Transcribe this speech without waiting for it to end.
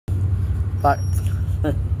Back,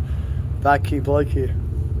 Viking Blake here.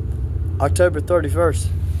 October 31st.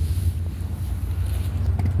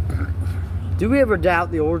 Do we ever doubt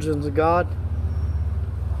the origins of God?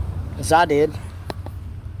 As I did.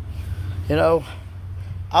 You know,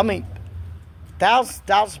 I mean,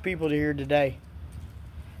 thousands of people here today,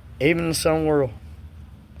 even in the some world,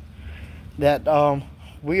 that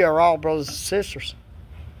we are all brothers and sisters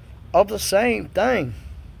of the same thing.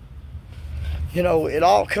 You know, it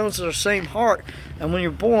all comes to the same heart. And when you're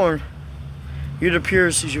born, you're the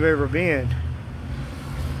purest as you've ever been.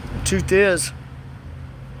 The truth is,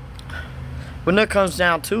 when it comes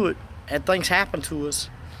down to it, and things happen to us,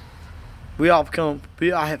 we have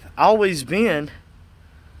always been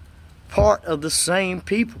part of the same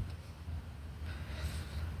people.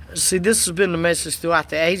 See, this has been the message throughout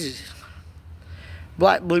the ages.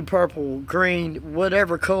 Black, blue, purple, green,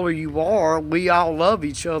 whatever color you are, we all love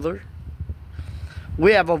each other.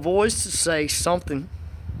 We have a voice to say something.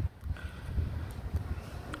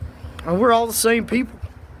 And we're all the same people.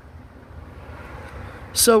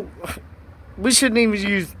 So, we shouldn't even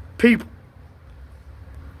use people.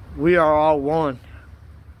 We are all one.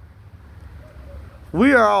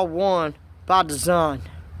 We are all one by design.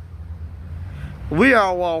 We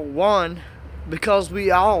are all one because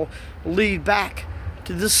we all lead back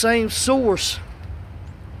to the same source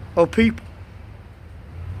of people.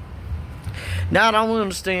 Now, I don't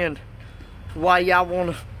understand why y'all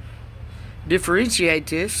want to differentiate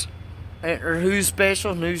this, or who's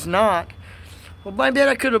special and who's not. Well, maybe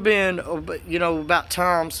that could have been, you know, about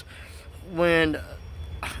times when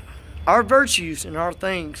our virtues and our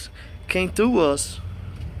things came through us.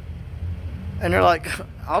 And they're like,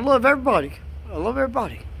 I love everybody. I love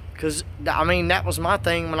everybody. Because, I mean, that was my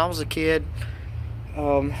thing when I was a kid.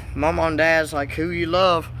 My mom and dad's like, who you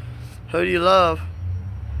love? Who do you love?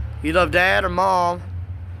 You love dad or mom?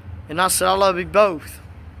 And I said, I love you both.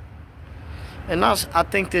 And I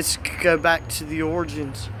think this could go back to the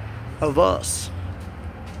origins of us.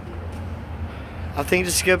 I think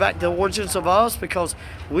this could go back to the origins of us because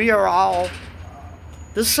we are all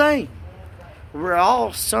the same. We're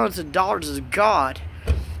all sons and daughters of God.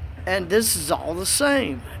 And this is all the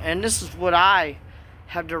same. And this is what I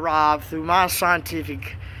have derived through my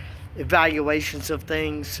scientific evaluations of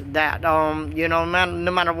things, that you know,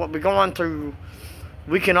 no matter what we're going through,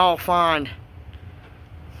 we can all find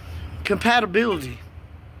compatibility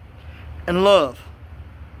and love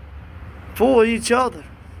for each other,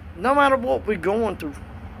 no matter what we're going through.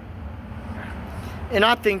 And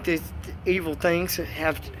I think that evil things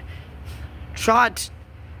have tried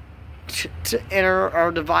to enter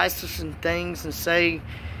our devices and things and say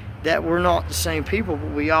that we're not the same people,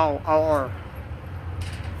 but we all are.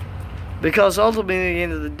 Because ultimately, at the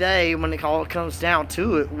end of the day, when it all comes down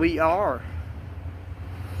to it, we are.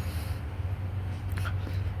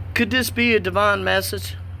 Could this be a divine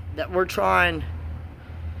message that we're trying,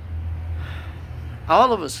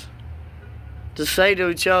 all of us, to say to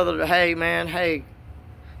each other, hey man, hey.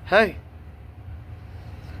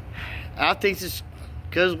 I think this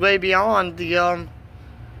goes way beyond the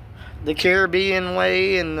Caribbean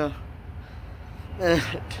way and the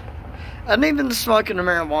and even the smoking of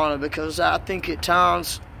marijuana, because I think at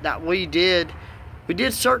times that we did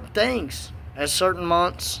certain things at certain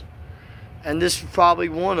months, and this is probably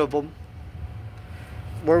one of them,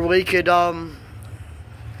 where we could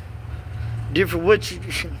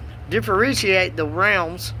differentiate the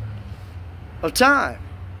realms of time.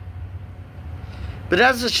 But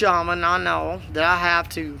as a shaman, I know that I have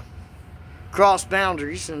to cross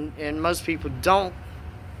boundaries, and most people don't,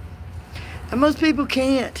 and most people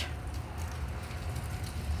can't.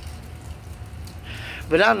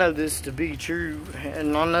 But I know this to be true,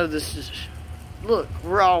 and I know this is, look,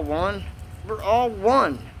 we're all one. We're all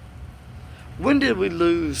one. When did we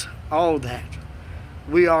lose all that?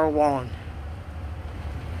 We are one.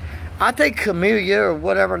 I think Camellia, or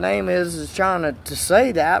whatever name is trying to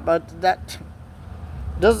say that, but that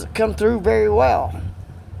doesn't come through very well.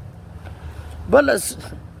 But as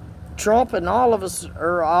Trump and all of us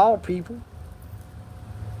are all people,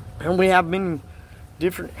 and we have many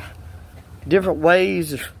different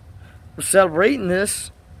ways of celebrating this,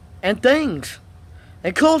 and things,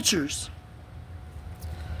 and cultures,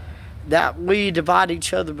 that we divide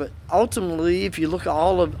each other. But ultimately, if you look at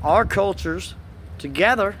all of our cultures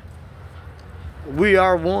together, we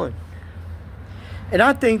are one. And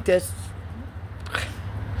I think that's,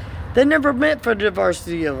 they never meant for the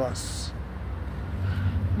diversity of us.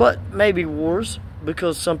 But maybe wars,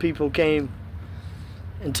 because some people came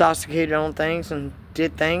intoxicated on things and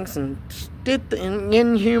did things and did the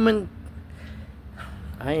inhuman,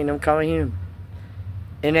 I ain't even calling him,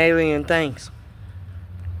 and alien things.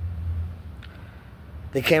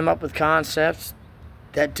 They came up with concepts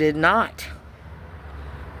that did not.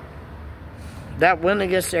 That went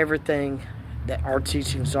against everything that our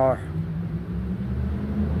teachings are.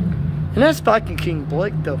 And that's Viking King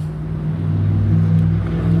Blake, though.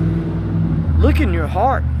 Look in your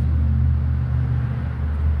heart.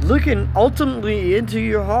 Looking ultimately into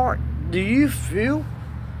your heart. Do you feel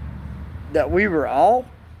that we were all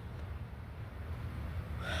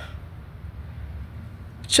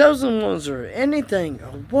chosen ones or anything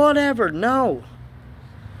or whatever? No.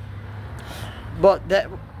 But that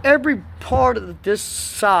every part of this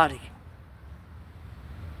society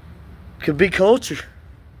could be culture.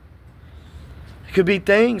 It could be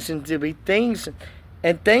things, and to be things,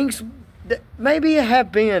 and things that maybe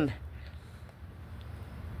have been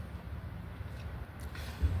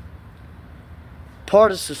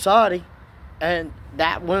part of society, and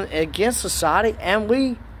that went against society, and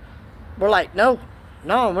we were like, no,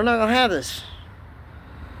 we're not gonna have this.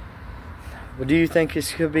 But do you think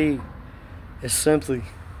this could be as simply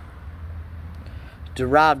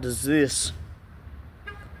derived as this?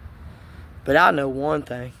 But I know one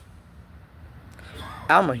thing.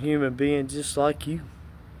 I'm a human being just like you.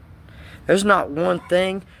 There's not one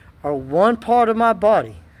thing or one part of my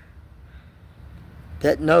body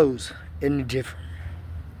that knows any different.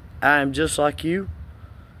 I am just like you.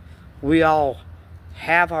 We all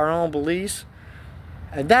have our own beliefs.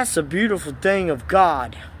 And that's the beautiful thing of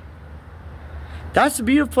God. That's the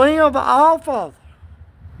beautiful thing of our Father.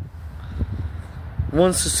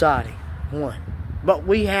 One society. One. But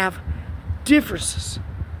we have differences.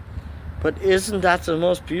 But isn't that the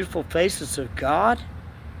most beautiful faces of God?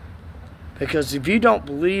 Because if you don't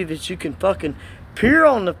believe that you can fucking peer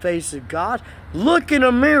on the face of God, look in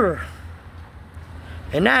a mirror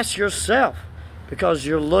and ask yourself, because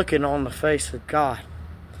you're looking on the face of God.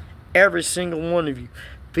 Every single one of you,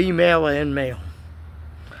 female and male.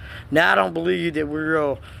 Now I don't believe that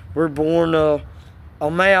we're born a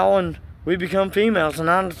male and we become females, and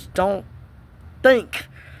I just don't think,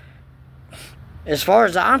 as far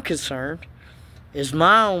as I'm concerned, is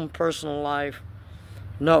my own personal life,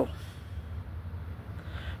 no.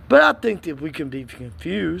 But I think that we can be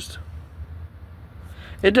confused.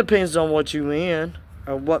 It depends on what you in,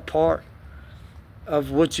 or what part of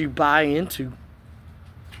what you buy into.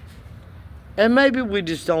 And maybe we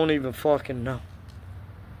just don't even fucking know.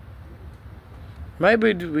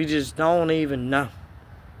 Maybe we just don't even know.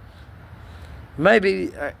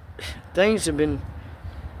 Maybe things have been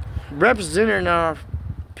represented in our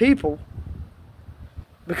people,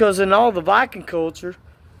 because in all the Viking culture,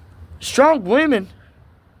 strong women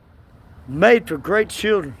made for great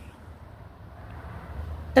children.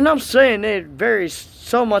 And I'm saying they're very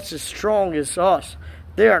so much as strong as us.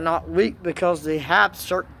 They are not weak because they have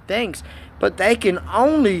certain things, but they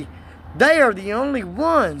are the only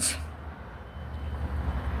ones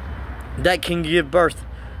that can give birth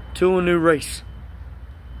to a new race,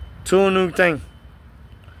 to a new thing,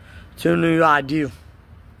 to a new ideal,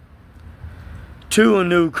 to a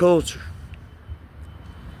new culture.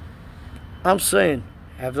 I'm saying,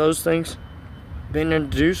 have those things been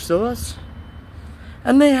introduced to us?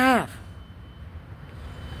 And they have.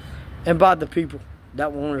 And by the people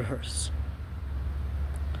that wanted us.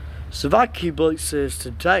 So Viking Blake says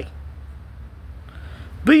today,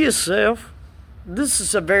 be yourself. This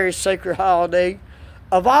is a very sacred holiday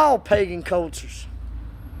of all pagan cultures.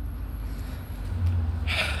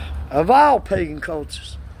 Of all pagan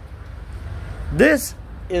cultures. This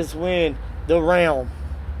is when the realm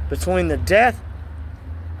between the death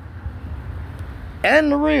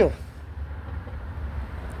and the real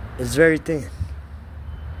is very thin.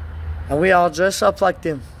 And we all dress up like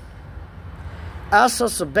them. I saw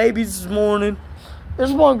some babies this morning.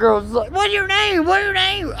 This one girl was like, what's your name? What's your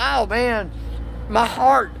name? Oh man, my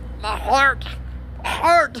heart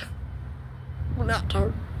went out to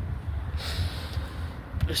her.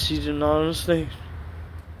 But she did not understand.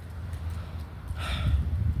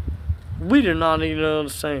 We did not even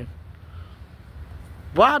understand.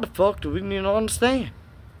 Why the fuck do we need to understand?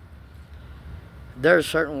 There are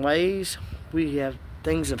certain ways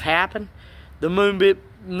things have happened. The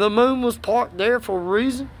moon was parked there for a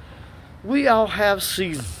reason. We all have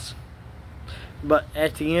seasons. But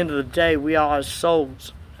at the end of the day, we all have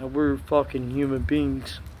souls. And we're fucking human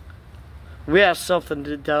beings. We have something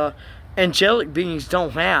that angelic beings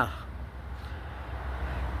don't have.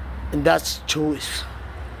 And that's choice.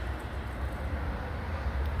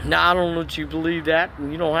 Now, I don't know if you believe that,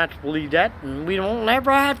 and you don't have to believe that, and we don't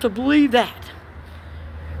ever have to believe that.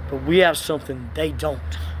 But we have something they don't.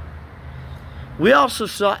 We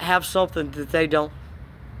also have something that they don't.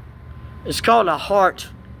 It's called a heart.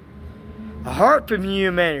 A heart for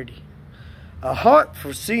humanity. A heart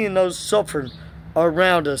for seeing those suffering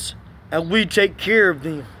around us and we take care of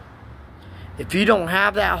them. If you don't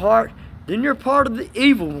have that heart, then you're part of the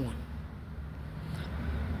evil one.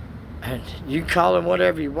 And you call him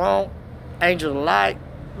whatever you want. Angel of light,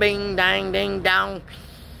 bing, dang, ding, dong.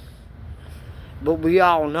 But we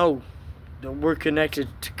all know that we're connected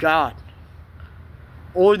to God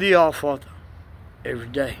or the All-Father every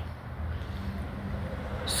day.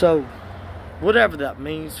 So, whatever that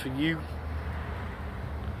means for you,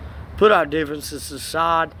 put our differences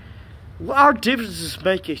aside. Our differences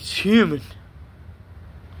make us human.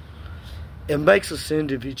 It makes us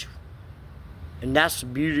individual. And that's the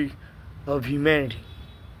beauty of humanity.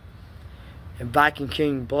 And Viking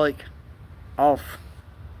King Blake, off.